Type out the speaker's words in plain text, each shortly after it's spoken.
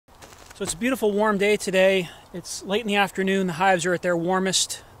So it's a beautiful warm day today. It's late in the afternoon. The hives are at their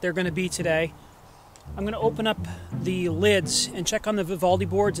warmest they're going to be today. I'm going to open up the lids and check on the Vivaldi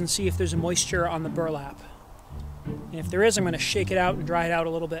boards and see if there's moisture on the burlap. And if there is, I'm going to shake it out and dry it out a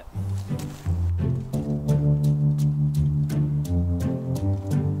little bit.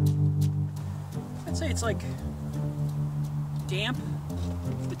 I'd say it's like damp,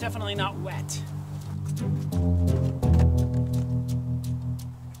 but definitely not wet.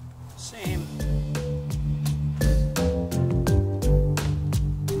 Same.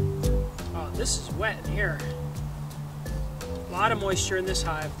 Oh, this is wet in here. A lot of moisture in this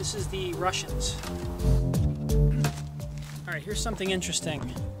hive. This is the Russians. All right, here's something interesting.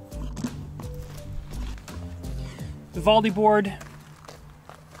 Vivaldi board.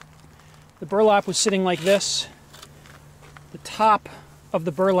 The burlap was sitting like this. The top of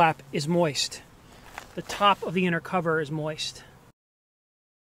the burlap is moist. The top of the inner cover is moist.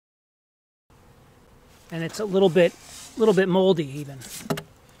 And it's a little bit moldy even.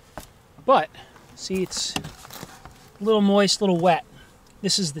 But see, it's a little moist, a little wet.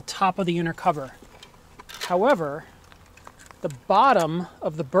 This is the top of the inner cover. However, the bottom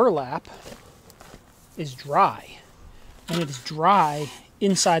of the burlap is dry. And it is dry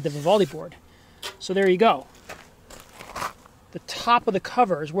inside the Vivaldi board. So there you go. The top of the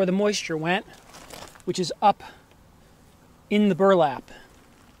cover is where the moisture went, which is up in the burlap.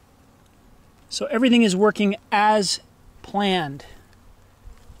 So everything is working as planned.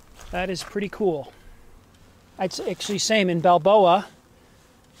 That is pretty cool. I'd actually same in Balboa.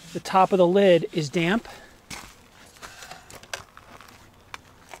 The top of the lid is damp.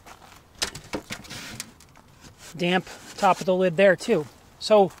 Damp top of the lid there too.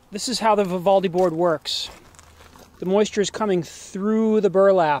 So this is how the Vivaldi board works. The moisture is coming through the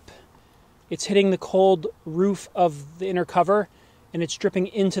burlap. It's hitting the cold roof of the inner cover and it's dripping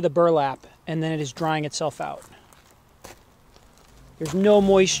into the burlap, and then it is drying itself out. There's no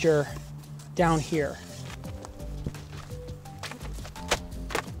moisture down here.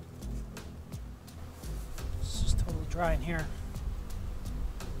 It's just totally dry in here.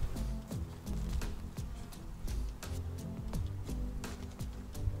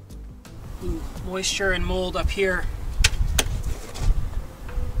 Ooh, moisture and mold up here.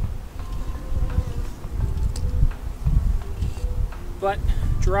 But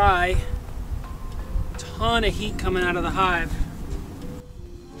dry. A ton of heat coming out of the hive.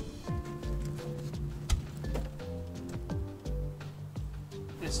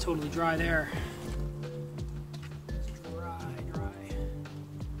 It's totally dry there. It's dry.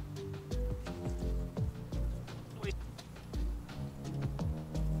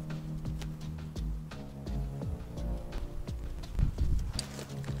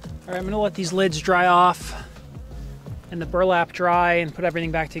 All right, I'm going to let these lids dry off and the burlap dry and put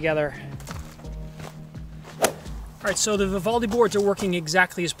everything back together. All right, so the Vivaldi boards are working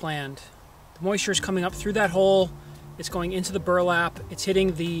exactly as planned. The moisture is coming up through that hole. It's going into the burlap. It's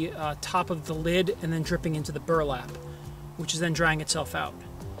hitting the top of the lid and then dripping into the burlap, which is then drying itself out.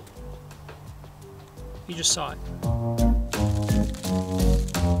 You just saw it.